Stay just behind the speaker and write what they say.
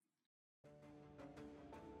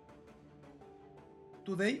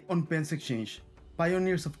Today on Pens Exchange,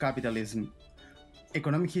 Pioneers of Capitalism,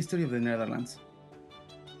 Economic History of the Netherlands.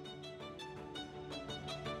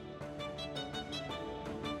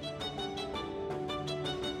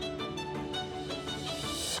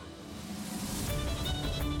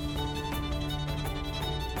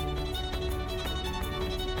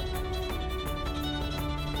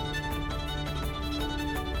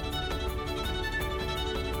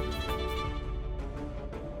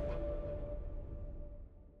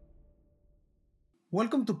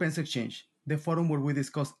 Welcome to Pens Exchange, the forum where we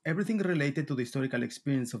discuss everything related to the historical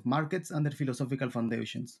experience of markets and their philosophical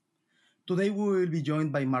foundations. Today we will be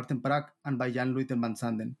joined by Maarten Prak and by Jan Luiten van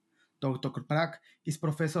Sanden. Dr. Prak is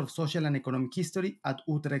professor of social and economic history at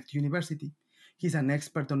Utrecht University. He's an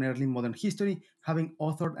expert on early modern history, having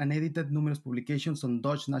authored and edited numerous publications on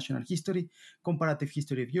Dutch national history, comparative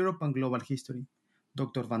history of Europe, and global history.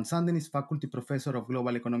 Dr. Van Sanden is faculty professor of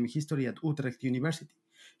global economic history at Utrecht University.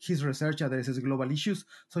 His research addresses global issues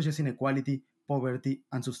such as inequality, poverty,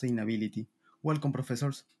 and sustainability. Welcome,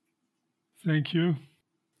 professors. Thank you.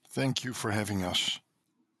 Thank you for having us.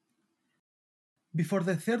 Before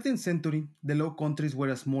the 13th century, the Low Countries were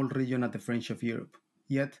a small region at the fringe of Europe.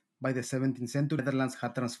 Yet, by the 17th century, the Netherlands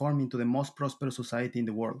had transformed into the most prosperous society in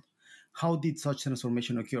the world. How did such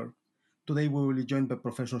transformation occur? Today we will be joined by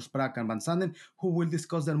Professors Prak and Van Sanden, who will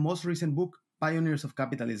discuss their most recent book, Pioneers of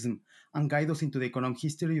Capitalism, and guide us into the economic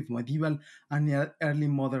history of medieval and early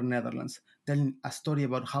modern Netherlands, telling a story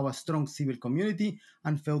about how a strong civil community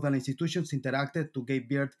and feudal institutions interacted to give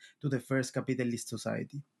birth to the first capitalist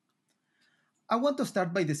society. I want to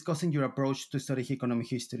start by discussing your approach to studying economic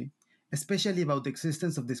history, especially about the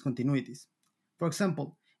existence of discontinuities. For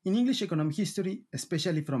example, in English economic history,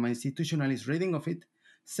 especially from an institutionalist reading of it,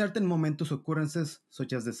 certain momentous occurrences,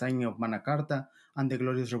 such as the signing of Magna Carta and the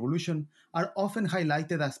Glorious Revolution, are often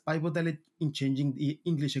highlighted as pivotal in changing the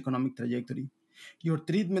English economic trajectory. Your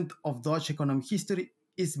treatment of Dutch economic history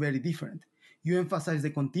is very different. You emphasize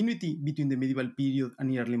the continuity between the medieval period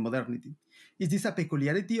and early modernity. Is this a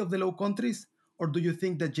peculiarity of the Low Countries, or do you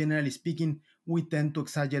think that, generally speaking, we tend to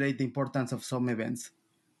exaggerate the importance of some events?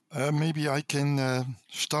 Maybe I can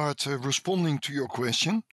start responding to your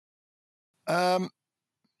question.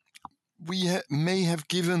 We may have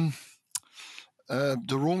given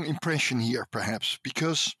the wrong impression here, perhaps,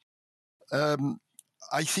 because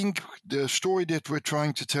I think the story that we're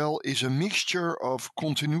trying to tell is a mixture of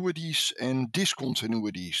continuities and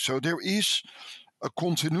discontinuities. So there is a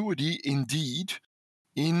continuity indeed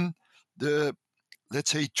in the,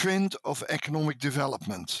 let's say, trend of economic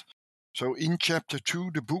development. So in chapter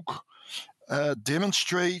 2, the book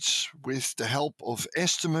demonstrates, with the help of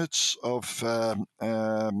estimates of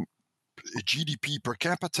GDP per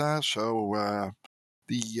capita, so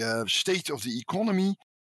the state of the economy,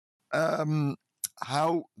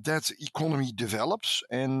 how that economy develops.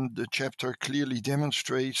 And the chapter clearly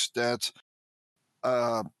demonstrates that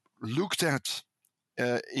looked at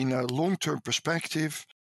in a long-term perspective,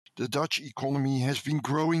 the Dutch economy has been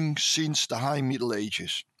growing since the high Middle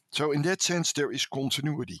Ages. So in that sense, there is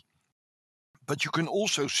continuity. But you can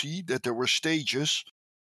also see that there were stages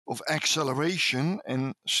of acceleration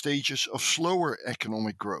and stages of slower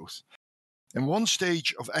economic growth. And one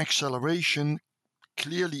stage of acceleration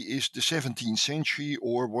clearly is the 17th century,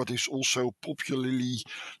 or what is also popularly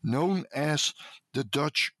known as the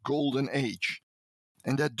Dutch Golden Age.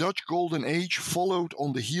 And that Dutch Golden Age followed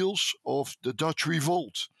on the heels of the Dutch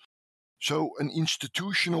Revolt. So an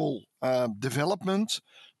institutional development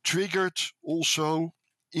triggered also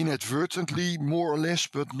inadvertently, more or less,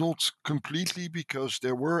 but not completely, because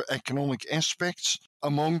there were economic aspects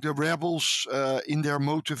among the rebels in their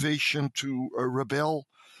motivation to rebel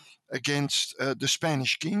against the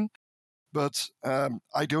Spanish king. But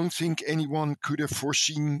I don't think anyone could have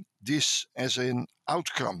foreseen this as an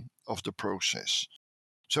outcome of the process.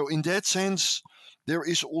 So in that sense, there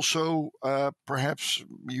is also, perhaps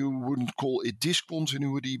you wouldn't call it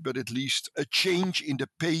discontinuity, but at least a change in the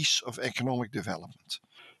pace of economic development.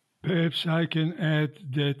 Perhaps I can add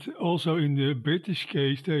that also in the British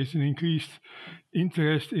case, there is an increased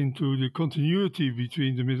interest into the continuity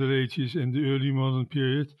between the Middle Ages and the early modern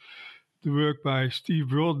period. The work by Steve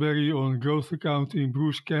Broadberry on growth accounting,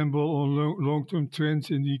 Bruce Campbell on long-term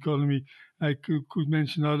trends in the economy. I could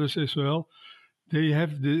mention others as well. They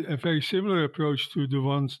have a very similar approach to the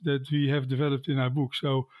ones that we have developed in our book.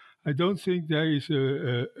 So I don't think there is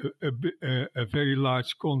a very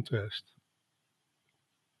large contrast.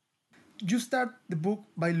 You start the book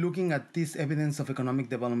by looking at this evidence of economic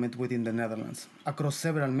development within the Netherlands across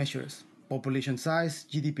several measures: population size,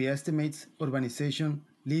 GDP estimates, urbanization,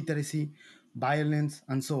 literacy, violence,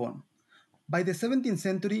 and so on. By the 17th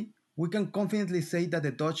century, we can confidently say that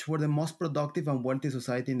the Dutch were the most productive and wealthy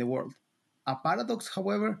society in the world. A paradox,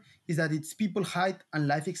 however, is that its people height and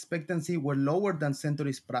life expectancy were lower than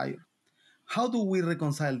centuries prior. How do we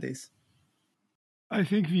reconcile this? I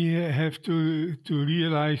think we have to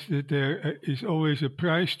realize that there is always a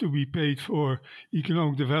price to be paid for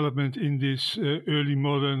economic development in this early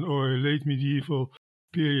modern or late medieval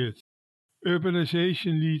period.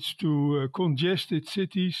 Urbanization leads to congested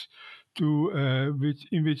cities,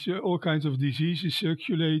 in which all kinds of diseases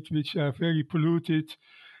circulate, which are very polluted,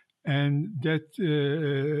 and that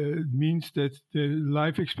means that the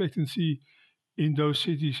life expectancy in those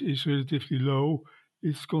cities is relatively low.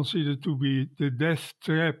 It's considered to be the death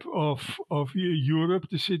trap of Europe,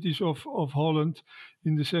 the cities of Holland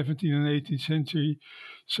in the 17th and 18th century.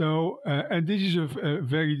 So, and this is a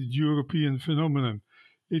very European phenomenon.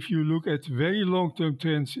 If you look at very long-term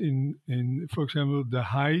trends for example, the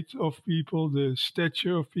height of people, the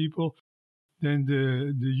stature of people, then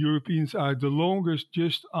the Europeans are the longest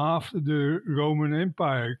just after the Roman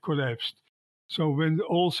Empire collapsed. So when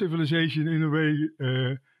all civilization, in a way,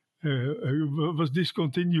 was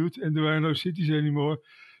discontinued and there were no cities anymore,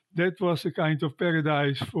 that was a kind of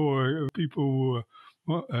paradise for people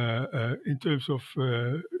who, in terms of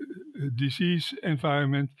disease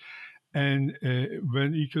environment. And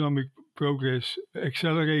when economic progress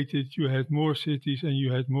accelerated, you had more cities and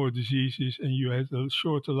you had more diseases and you had a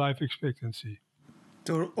shorter life expectancy.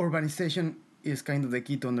 So urbanization is kind of the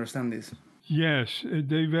key to understand this. Yes,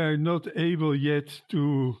 they were not able yet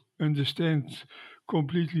to understand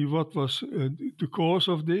completely what was the cause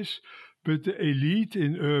of this, but the elite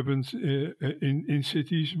in in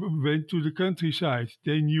cities went to the countryside.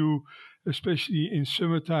 They knew, especially in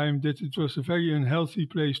summertime, that it was a very unhealthy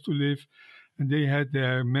place to live, and they had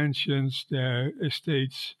their mansions, their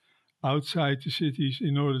estates outside the cities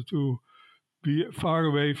in order to be far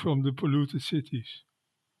away from the polluted cities.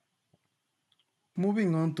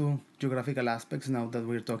 Moving on to geographical aspects now that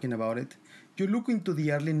we're talking about it, you look into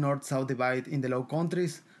the early north-south divide in the Low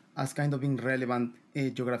Countries as kind of being relevant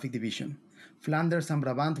geographic division. Flanders and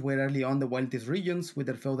Brabant were early on the wealthiest regions with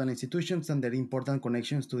their feudal institutions and their important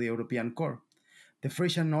connections to the European core. The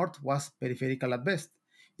Frisian North was peripheral at best.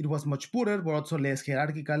 It was much poorer, but also less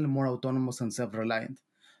hierarchical, more autonomous and self-reliant.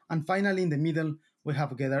 And finally, in the middle, we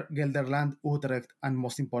have Gelderland, Utrecht, and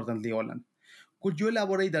most importantly, Holland. Could you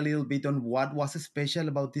elaborate a little bit on what was special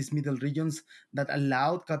about these middle regions that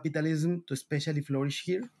allowed capitalism to especially flourish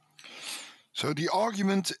here? So the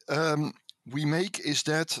argument we make is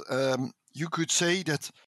that you could say that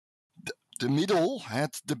the middle had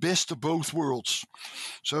the best of both worlds.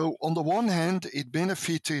 So on the one hand, it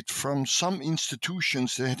benefited from some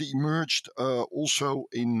institutions that had emerged also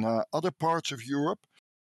in other parts of Europe,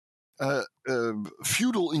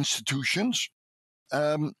 feudal institutions.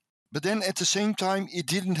 But then at the same time, it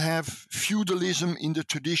didn't have feudalism in the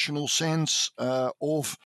traditional sense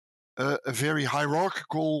of a very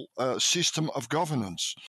hierarchical system of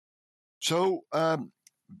governance. So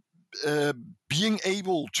being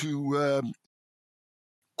able to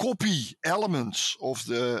copy elements of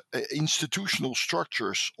the institutional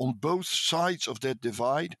structures on both sides of that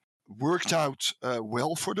divide worked out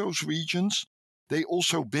well for those regions. They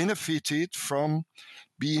also benefited from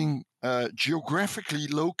being geographically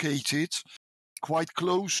located quite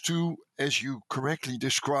close to, as you correctly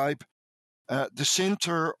describe, the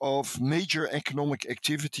center of major economic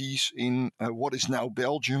activities in what is now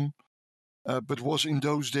Belgium, but was in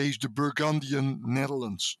those days the Burgundian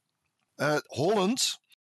Netherlands. Holland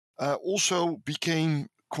also became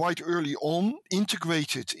quite early on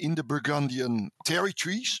integrated in the Burgundian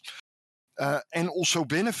territories, and also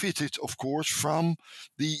benefited, of course, from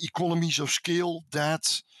the economies of scale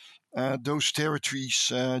that those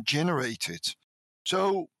territories generated.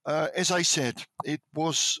 So, as I said, it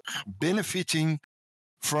was benefiting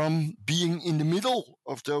from being in the middle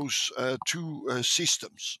of those two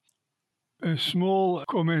systems. A small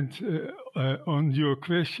comment on your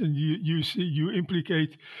question. You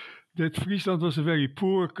implicate that Friesland was a very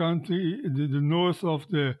poor country. The north of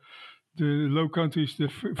the Low Countries, the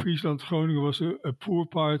Friesland, Groningen, was a poor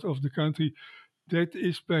part of the country. That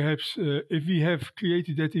is perhaps, if we have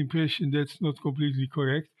created that impression, that's not completely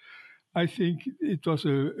correct. I think it was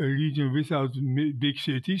a region without big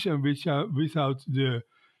cities and without the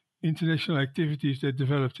international activities that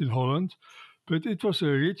developed in Holland. But it was a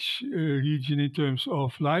rich region in terms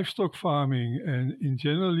of livestock farming, and in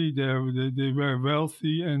generally they were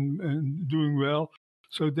wealthy and doing well.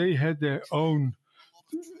 So they had their own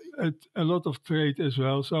a lot of trade as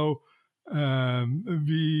well. So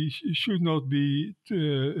we should not be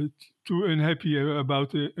too unhappy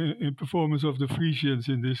about the performance of the Frisians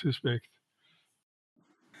in this respect.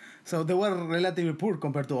 So they were relatively poor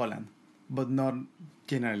compared to Holland, but not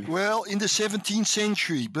generally. Well, in the 17th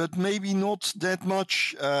century, but maybe not that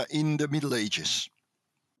much in the Middle Ages.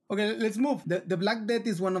 Okay, let's move. The Black Death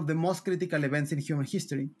is one of the most critical events in human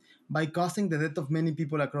history. By causing the death of many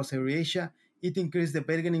people across Eurasia, it increased the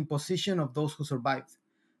bargaining position of those who survived.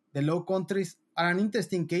 The Low Countries are an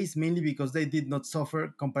interesting case mainly because they did not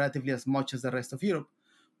suffer comparatively as much as the rest of Europe.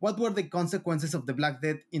 What were the consequences of the Black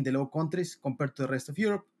Death in the Low Countries compared to the rest of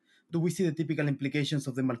Europe? Do we see the typical implications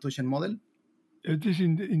of the Malthusian model? It is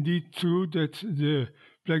indeed true that the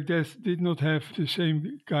Black Death did not have the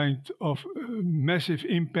same kind of massive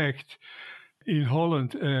impact in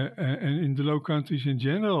Holland and in the Low Countries in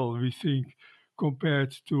general, we think,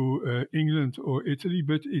 compared to England or Italy,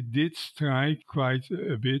 but it did strike quite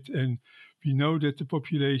a bit. And we know that the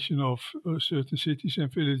population of certain cities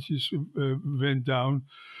and villages went down.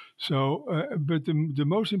 So, but the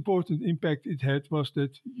most important impact it had was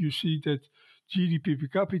that you see that GDP per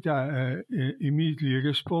capita immediately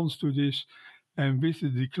responds to this, and with the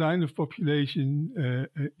decline of population,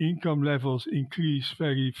 income levels increase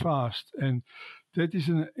very fast, and that is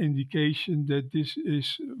an indication that this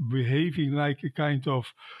is behaving like a kind of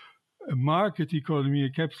a market economy, a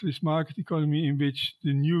capitalist market economy, in which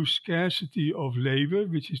the new scarcity of labor,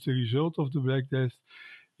 which is the result of the Black Death,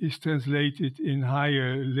 is translated in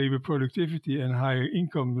higher labor productivity and higher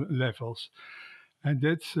income levels. And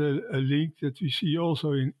that's a link that we see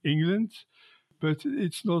also in England, but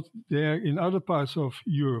it's not there in other parts of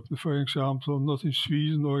Europe, for example, not in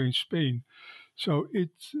Sweden or in Spain. So it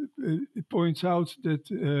points out that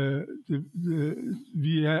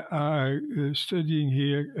we are studying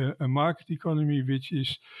here a market economy which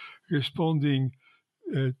is responding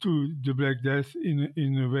to the Black Death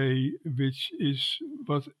in a way which is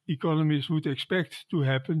what economists would expect to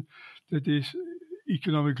happen, that is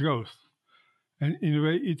economic growth. And in a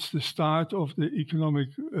way, it's the start of the economic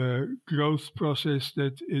growth process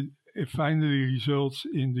that it finally results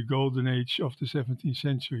in the golden age of the 17th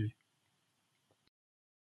century.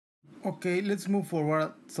 Okay, let's move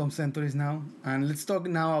forward some centuries now, and let's talk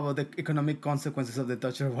now about the economic consequences of the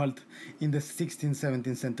Dutch Revolt in the 16th,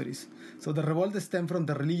 17th centuries. So the revolt stemmed from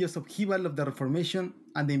the religious upheaval of the Reformation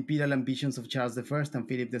and the imperial ambitions of Charles I and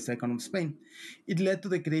Philip II of Spain. It led to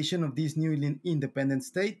the creation of this new independent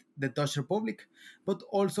state, the Dutch Republic, but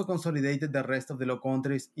also consolidated the rest of the Low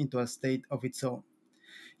Countries into a state of its own.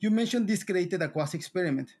 You mentioned this created a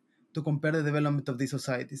quasi-experiment to compare the development of these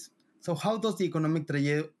societies. So how does the economic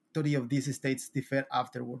trajectory of these states differ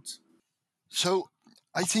afterwards? So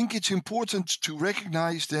I think it's important to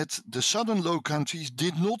recognize that the southern Low Countries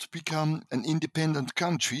did not become an independent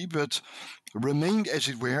country, but remained, as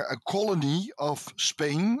it were, a colony of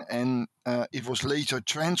Spain, and it was later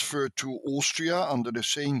transferred to Austria under the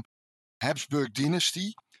same Habsburg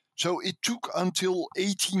dynasty. So it took until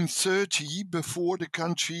 1830 before the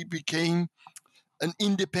country became an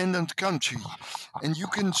independent country. And you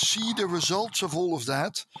can see the results of all of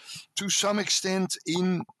that to some extent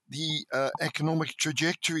in the economic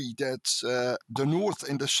trajectory that the North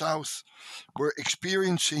and the South were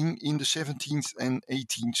experiencing in the 17th and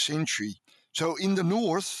 18th century. So in the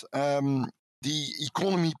North, the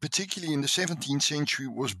economy, particularly in the 17th century,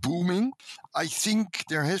 was booming. I think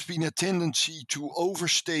there has been a tendency to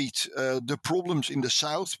overstate the problems in the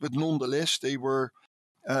South, but nonetheless, they were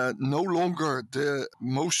no longer the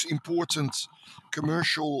most important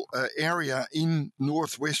commercial area in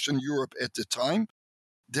Northwestern Europe at the time.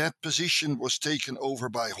 That position was taken over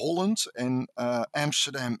by Holland and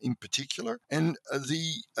Amsterdam in particular. And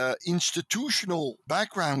the institutional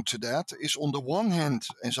background to that is, on the one hand,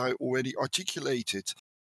 as I already articulated,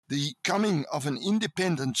 the coming of an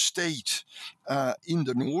independent state in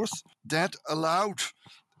the north that allowed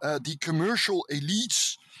the commercial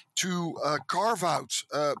elites to carve out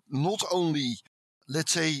not only,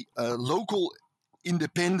 let's say, local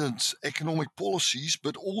independent economic policies,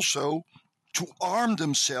 but also to arm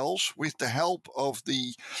themselves with the help of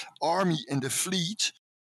the army and the fleet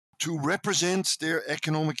to represent their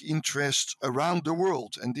economic interests around the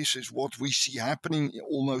world. And this is what we see happening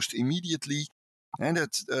almost immediately, and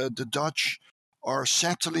that the Dutch are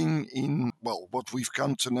settling in, well, what we've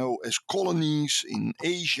come to know as colonies in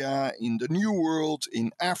Asia, in the New World,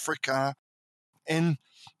 in Africa. And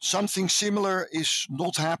something similar is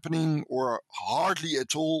not happening, or hardly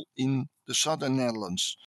at all, in the southern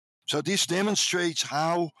Netherlands. So this demonstrates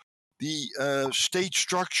how the state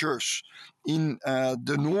structures in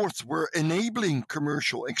the north were enabling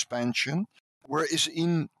commercial expansion, whereas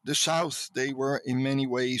in the south they were in many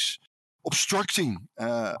ways obstructing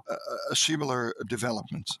a similar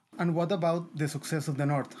development. And what about the success of the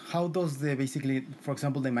North? How does basically, for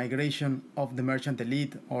example, the migration of the merchant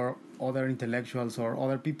elite or other intellectuals or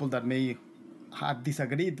other people that may have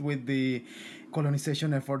disagreed with the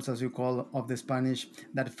colonization efforts, as you call, of the Spanish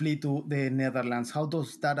that flee to the Netherlands, how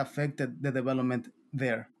does that affect the development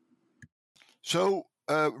there? So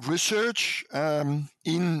research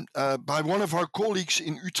by one of our colleagues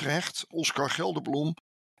in Utrecht, Oscar Gelderblom,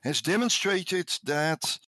 has demonstrated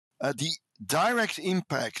that the direct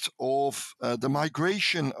impact of the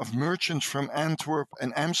migration of merchants from Antwerp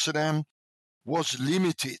and Amsterdam was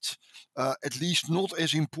limited, at least not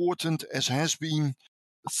as important as has been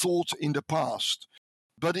thought in the past.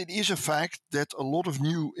 But it is a fact that a lot of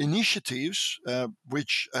new initiatives,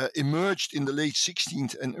 which emerged in the late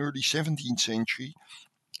 16th and early 17th century,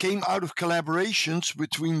 came out of collaborations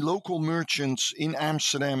between local merchants in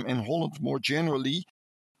Amsterdam and Holland more generally,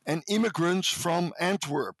 and immigrants from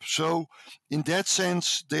Antwerp. So, in that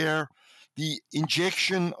sense, the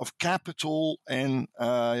injection of capital and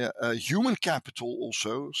human capital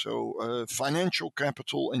also, so financial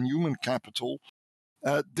capital and human capital,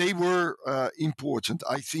 they were important.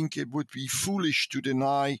 I think it would be foolish to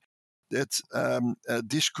deny that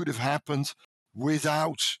this could have happened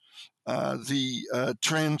without the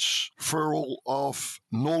transferal of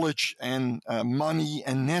knowledge and money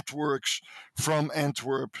and networks from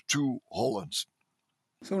Antwerp to Holland.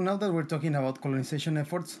 So now that we're talking about colonization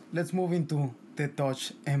efforts, let's move into the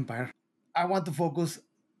Dutch Empire. I want to focus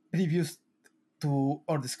previous to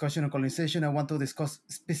our discussion on colonization. I want to discuss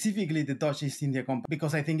specifically the Dutch East India Company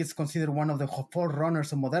because I think it's considered one of the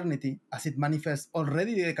forerunners of modernity as it manifests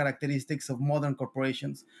already the characteristics of modern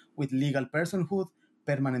corporations with legal personhood,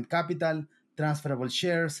 permanent capital, transferable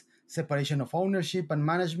shares, separation of ownership and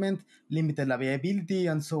management, limited liability,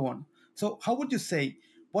 and so on. So how would you say,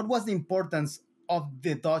 what was the importance of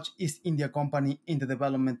the Dutch East India Company in the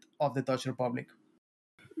development of the Dutch Republic?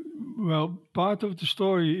 Well, part of the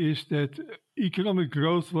story is that economic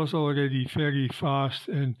growth was already very fast,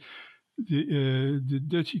 and the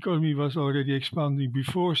Dutch economy was already expanding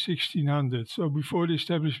before 1600, so before the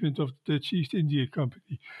establishment of the Dutch East India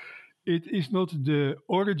Company. It is not the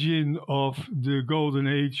origin of the Golden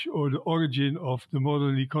Age or the origin of the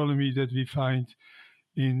modern economy that we find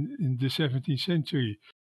in the 17th century.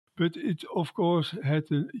 But it, of course, had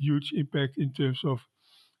a huge impact in terms of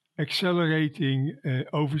accelerating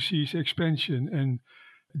overseas expansion. And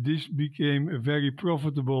this became a very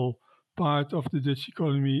profitable part of the Dutch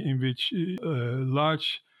economy in which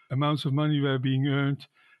large amounts of money were being earned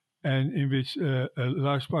and in which a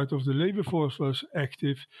large part of the labor force was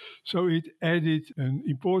active. So it added an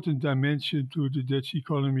important dimension to the Dutch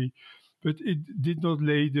economy, but it did not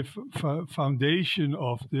lay the foundation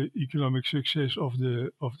of the economic success of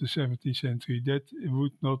the 17th century. That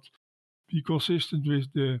would not be consistent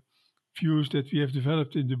with the views that we have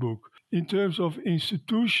developed in the book. In terms of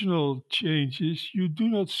institutional changes, you do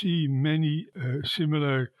not see many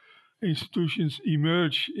similar institutions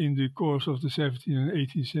emerge in the course of the 17th and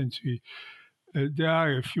 18th century. There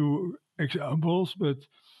are a few examples, but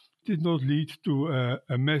did not lead to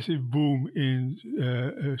a massive boom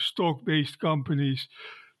in stock-based companies.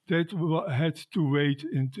 That had to wait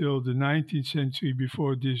until the 19th century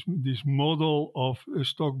before this model of a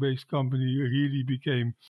stock-based company really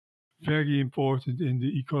became very important in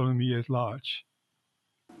the economy at large.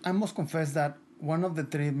 I must confess that one of the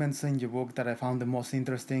treatments in your book that I found the most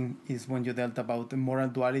interesting is when you dealt about the moral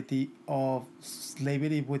duality of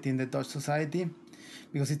slavery within the Dutch society,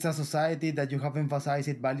 because it's a society that you have emphasized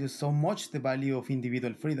it values so much the value of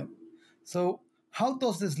individual freedom. So how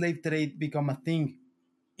does the slave trade become a thing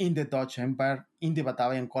in the Dutch Empire, in the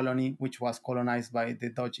Batavian colony, which was colonized by the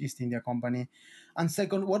Dutch East India Company? And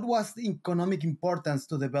second, what was the economic importance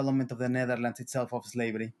to the development of the Netherlands itself of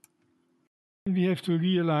slavery? We have to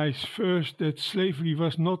realize first that slavery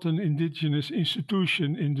was not an indigenous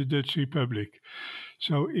institution in the Dutch Republic.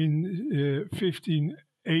 So in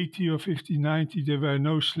 1580 or 1590, there were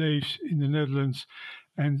no slaves in the Netherlands,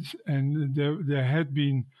 and there had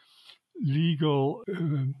been legal,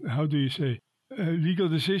 legal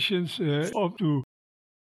decisions up to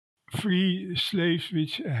free slaves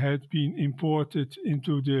which had been imported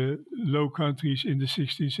into the Low Countries in the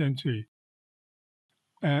 16th century.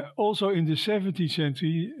 Also in the 17th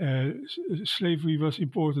century, slavery was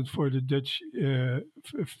important for the Dutch,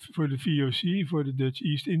 for the VOC, for the Dutch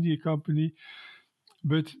East India Company.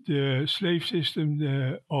 But the slave system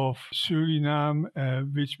of Suriname,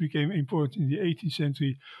 which became important in the 18th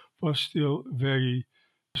century, was still very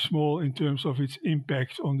small in terms of its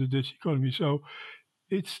impact on the Dutch economy. So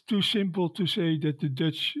it's too simple to say that the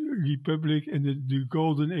Dutch Republic and the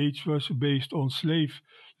Golden Age was based on slave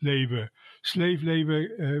labor. Slave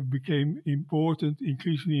labor became important,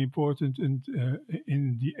 increasingly important,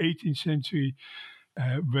 in the 18th century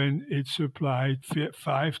when it supplied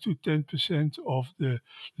 5 to 10% of the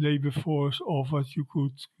labor force of what you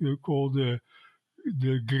could call the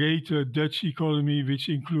greater Dutch economy, which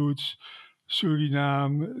includes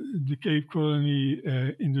Suriname, the Cape Colony,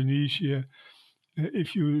 Indonesia.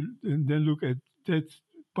 If you then look at that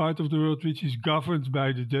part of the world which is governed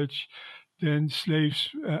by the Dutch, then slaves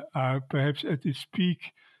are perhaps at its peak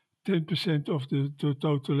 10% of the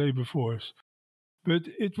total labor force. But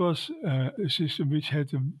it was a system which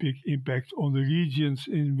had a big impact on the regions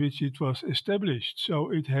in which it was established.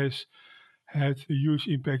 So it has had a huge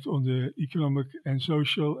impact on the economic and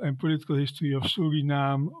social and political history of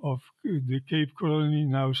Suriname, of the Cape Colony,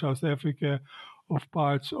 now South Africa, of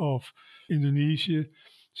parts of Indonesia.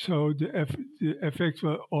 So the effect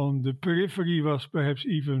on the periphery was perhaps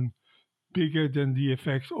even bigger than the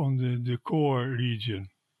effect on the core region.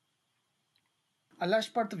 A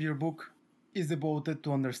large part of your book is devoted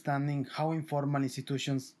to understanding how informal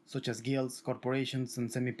institutions such as guilds, corporations,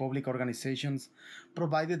 and semi-public organizations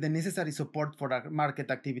provided the necessary support for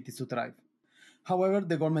market activities to thrive. However,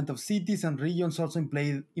 the government of cities and regions also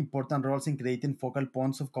played important roles in creating focal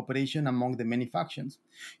points of cooperation among the many factions.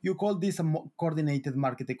 You call this a coordinated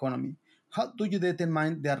market economy. How do you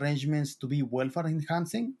determine the arrangements to be welfare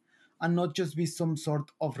enhancing and not just be some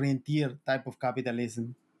sort of rentier type of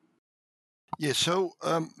capitalism? Yeah, so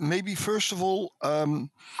maybe first of all,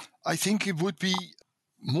 I think it would be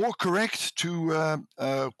more correct to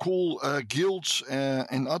call guilds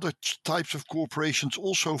and other types of corporations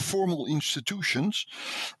also formal institutions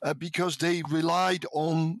because they relied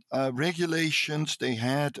on regulations. They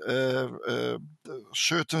had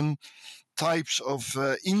certain types of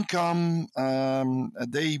income.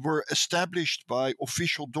 They were established by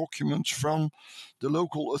official documents from the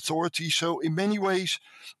local authority. So in many ways,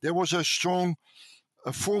 there was a strong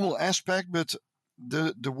formal aspect, but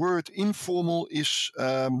the word informal is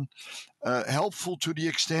helpful to the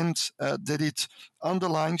extent that it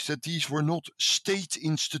underlines that these were not state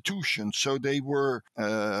institutions. So they were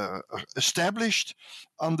established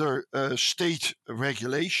under state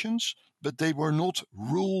regulations, but they were not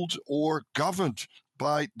ruled or governed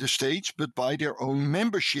by the states, but by their own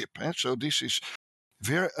membership. So this is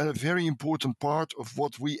a very important part of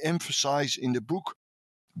what we emphasize in the book,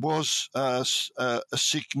 was a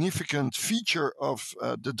significant feature of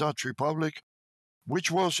the Dutch Republic,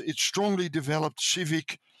 which was its strongly developed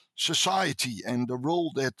civic society and the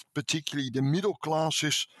role that particularly the middle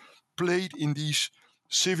classes played in these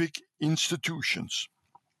civic institutions.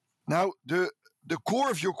 Now, the core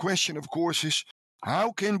of your question, of course, is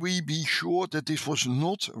how can we be sure that this was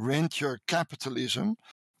not rentier capitalism?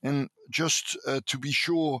 And just to be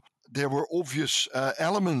sure, there were obvious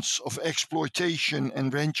elements of exploitation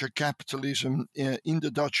and rentier capitalism in the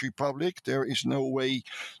Dutch Republic. There is no way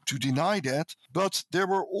to deny that. But there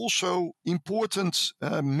were also important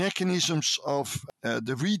mechanisms of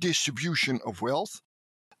the redistribution of wealth.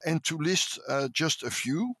 And to list just a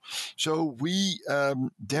few. So we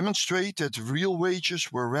demonstrate that real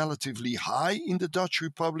wages were relatively high in the Dutch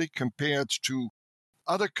Republic compared to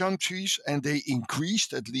other countries, and they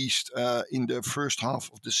increased at least in the first half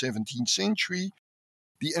of the 17th century.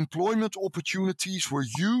 The employment opportunities were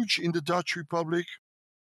huge in the Dutch Republic.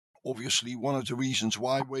 Obviously, one of the reasons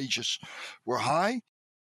why wages were high.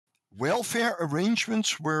 Welfare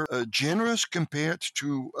arrangements were generous compared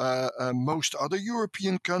to most other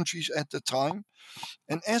European countries at the time.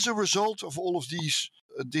 And as a result of all of these,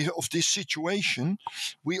 of this situation,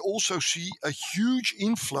 we also see a huge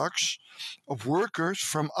influx of workers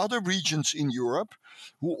from other regions in Europe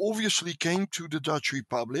who obviously came to the Dutch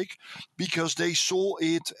Republic because they saw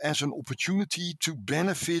it as an opportunity to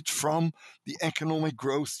benefit from the economic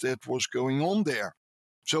growth that was going on there.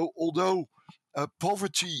 So although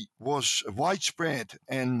poverty was widespread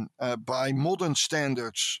and by modern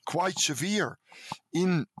standards quite severe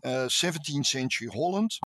in 17th century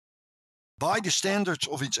Holland, by the standards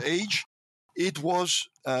of its age, it was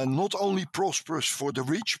not only prosperous for the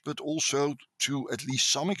rich, but also to at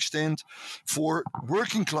least some extent for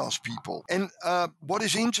working class people. And what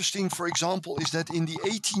is interesting, for example, is that in the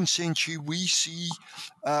 18th century, we see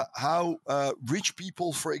how rich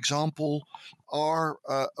people, for example, are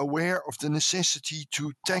aware of the necessity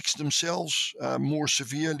to tax themselves more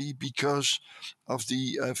severely because of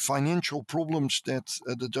the financial problems that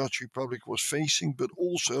the Dutch Republic was facing, but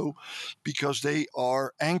also because they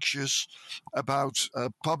are anxious about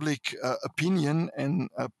public opinion and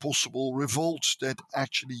possible revolts that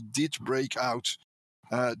actually did break out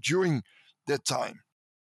during that time.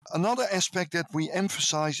 Another aspect that we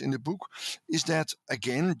emphasize in the book is that,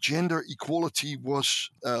 again, gender equality was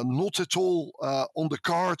not at all on the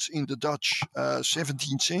cards in the Dutch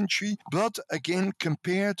 17th century. But again,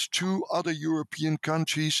 compared to other European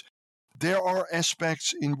countries, there are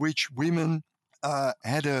aspects in which women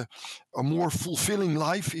had a more fulfilling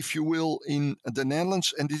life, if you will, in the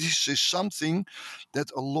Netherlands. And this is something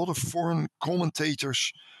that a lot of foreign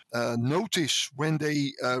commentators notice when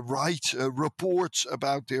they write reports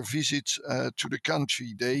about their visits to the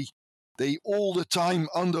country. They all the time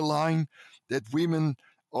underline that women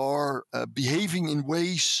are behaving in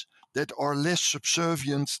ways that are less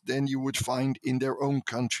subservient than you would find in their own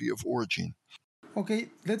country of origin. Okay,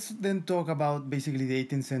 let's then talk about basically the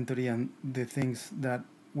 18th century and the things that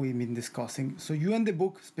we've been discussing. So you end the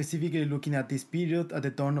book specifically looking at this period at the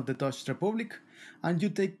dawn of the Dutch Republic, and you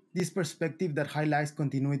take this perspective that highlights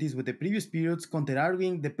continuities with the previous periods,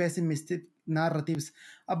 counter-arguing the pessimistic narratives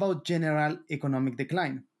about general economic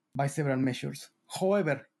decline by several measures.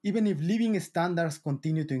 However, even if living standards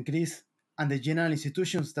continue to increase, and the general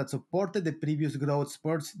institutions that supported the previous growth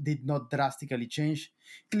spurts did not drastically change,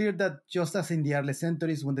 clear that just as in the early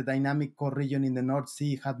centuries when the dynamic core region in the North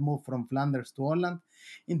Sea had moved from Flanders to Holland,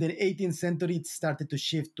 in the 18th century it started to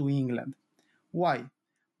shift to England. Why?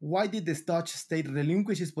 Why did the Dutch state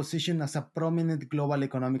relinquish its position as a prominent global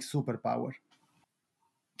economic superpower?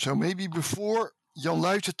 So maybe before Jan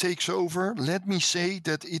Luyten takes over, let me say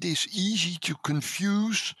that it is easy to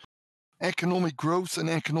confuse economic growth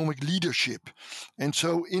and economic leadership. And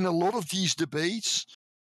so in a lot of these debates,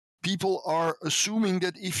 people are assuming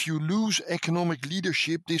that if you lose economic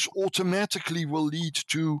leadership, this automatically will lead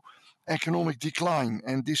to economic decline.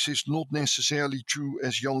 And this is not necessarily true,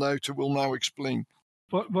 as Jan Luyten will now explain.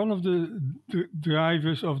 But one of the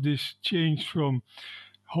drivers of this change from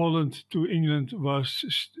Holland to England was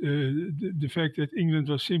the fact that England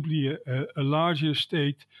was simply a larger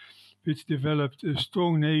state which developed a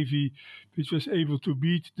strong navy, which was able to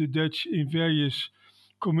beat the Dutch in various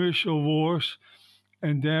commercial wars,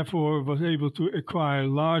 and therefore was able to acquire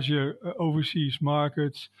larger overseas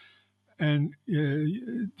markets. And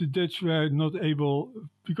the Dutch were not able,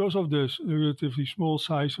 because of the relatively small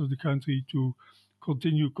size of the country, to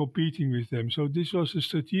continue competing with them. So this was a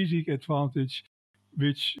strategic advantage,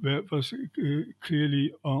 which was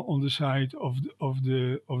clearly on the side of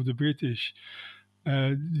the British.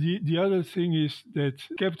 The other thing is that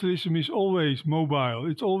capitalism is always mobile.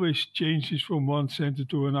 It always changes from one center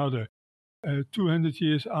to another. 200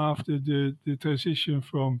 years after the transition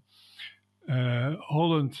from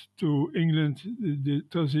Holland to England, the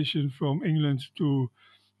transition from England to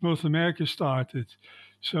North America started.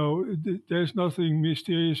 So there's nothing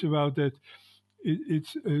mysterious about that.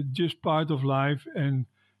 It's just part of life. And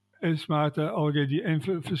as Marta already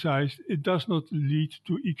emphasized, it does not lead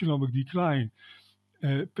to economic decline.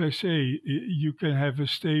 Per se, you can have a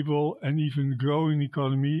stable and even growing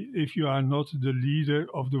economy if you are not the leader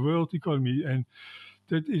of the world economy. And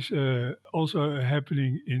that is also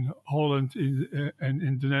happening in Holland and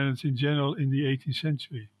in the Netherlands in general in the 18th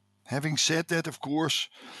century. Having said that, of course,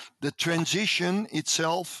 the transition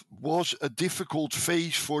itself was a difficult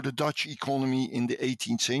phase for the Dutch economy in the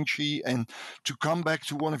 18th century. And to come back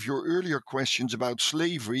to one of your earlier questions about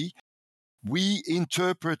slavery, we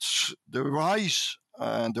interpret the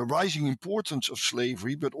rising importance of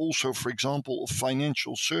slavery, but also, for example, of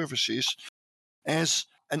financial services, as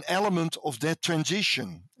an element of that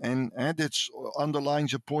transition. And that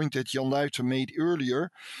underlines a point that Jan Luyten made earlier.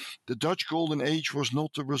 The Dutch Golden Age was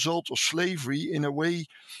not the result of slavery. In a way,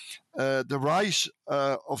 the rise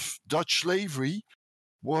of Dutch slavery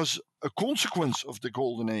was a consequence of the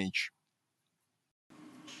Golden Age.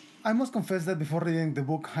 I must confess that before reading the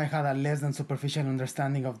book, I had a less than superficial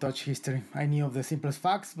understanding of Dutch history. I knew of the simplest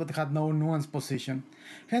facts, but had no nuanced position.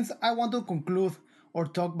 Hence, I want to conclude or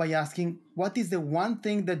talk by asking, what is the one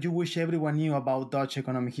thing that you wish everyone knew about Dutch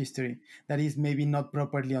economic history that is maybe not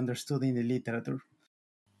properly understood in the literature?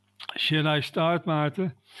 Shall I start,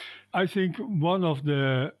 Maarten? I think one of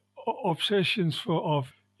the obsessions of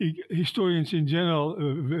historians in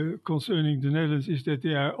general concerning the Netherlands is that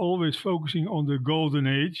they are always focusing on the Golden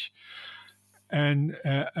Age. And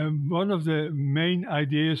one of the main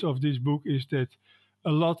ideas of this book is that a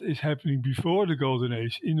lot is happening before the Golden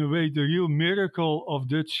Age. In a way, the real miracle of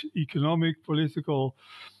Dutch economic, political,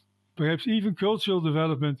 perhaps even cultural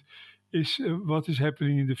development is what is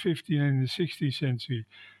happening in the 15th and the 16th century.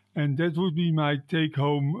 And that would be my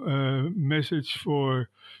take-home message for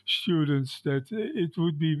students, that it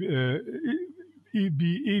would be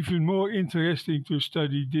be even more interesting to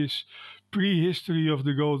study this prehistory of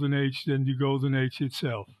the Golden Age than the Golden Age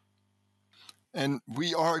itself. And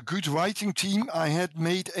we are a good writing team. I had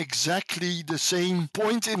made exactly the same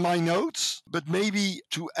point in my notes, but maybe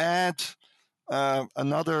to add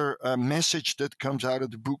another message that comes out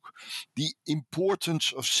of the book, the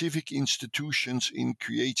importance of civic institutions in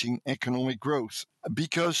creating economic growth.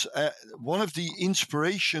 Because one of the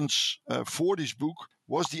inspirations for this book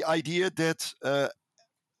was the idea that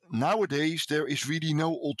nowadays there is really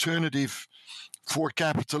no alternative for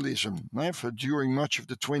capitalism. During much of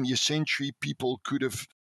the 20th century, people could have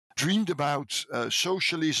dreamed about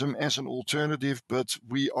socialism as an alternative, but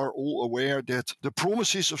we are all aware that the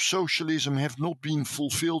promises of socialism have not been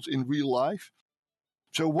fulfilled in real life.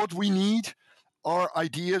 So what we need are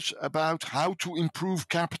ideas about how to improve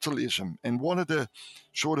capitalism. And one of the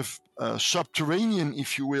sort of subterranean,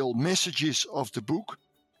 if you will, messages of the book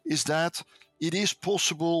is that it is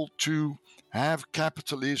possible to have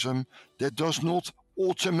capitalism that does not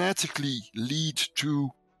automatically lead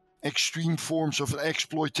to extreme forms of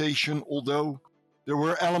exploitation, although there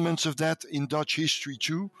were elements of that in Dutch history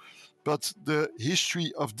too. But the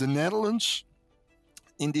history of the Netherlands,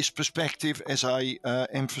 in this perspective, as I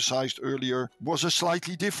emphasized earlier, was a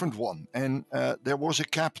slightly different one. And there was a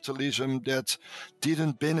capitalism that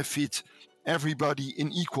didn't benefit everybody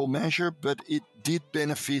in equal measure, but it did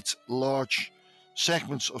benefit large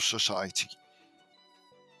segments of society.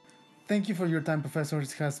 Thank you for your time, Professor.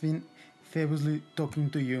 It has been fabulously talking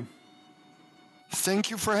to you. Thank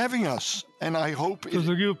you for having us, and I hope it was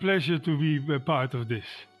a real pleasure to be a part of this.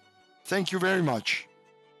 Thank you very much.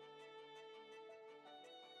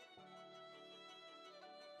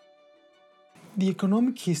 The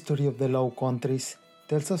economic history of the Low Countries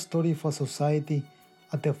tells a story of a society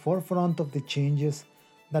at the forefront of the changes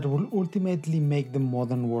that will ultimately make the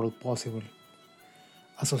modern world possible.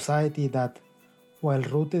 A society that, while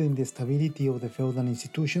rooted in the stability of the feudal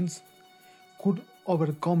institutions, could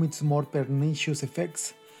overcome its more pernicious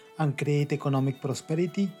effects and create economic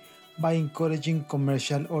prosperity by encouraging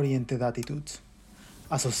commercial-oriented attitudes.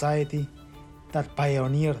 A society that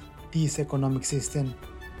pioneered this economic system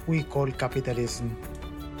we call capitalism.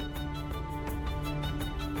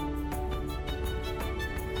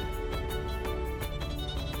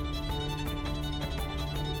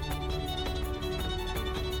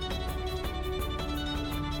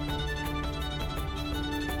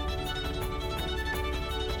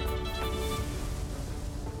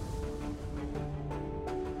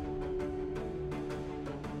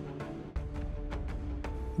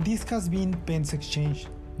 This has been PEN's Exchange,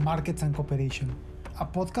 Markets and Cooperation, a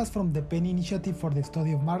podcast from the PEN Initiative for the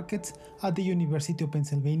Study of Markets at the University of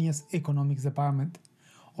Pennsylvania's Economics Department.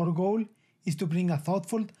 Our goal is to bring a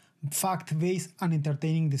thoughtful, fact-based and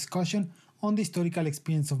entertaining discussion on the historical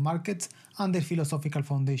experience of markets and their philosophical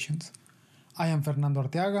foundations. I am Fernando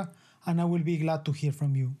Arteaga, and I will be glad to hear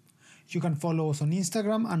from you. You can follow us on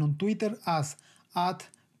Instagram and on Twitter as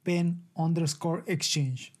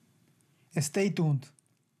 @PEN_exchange. Stay tuned.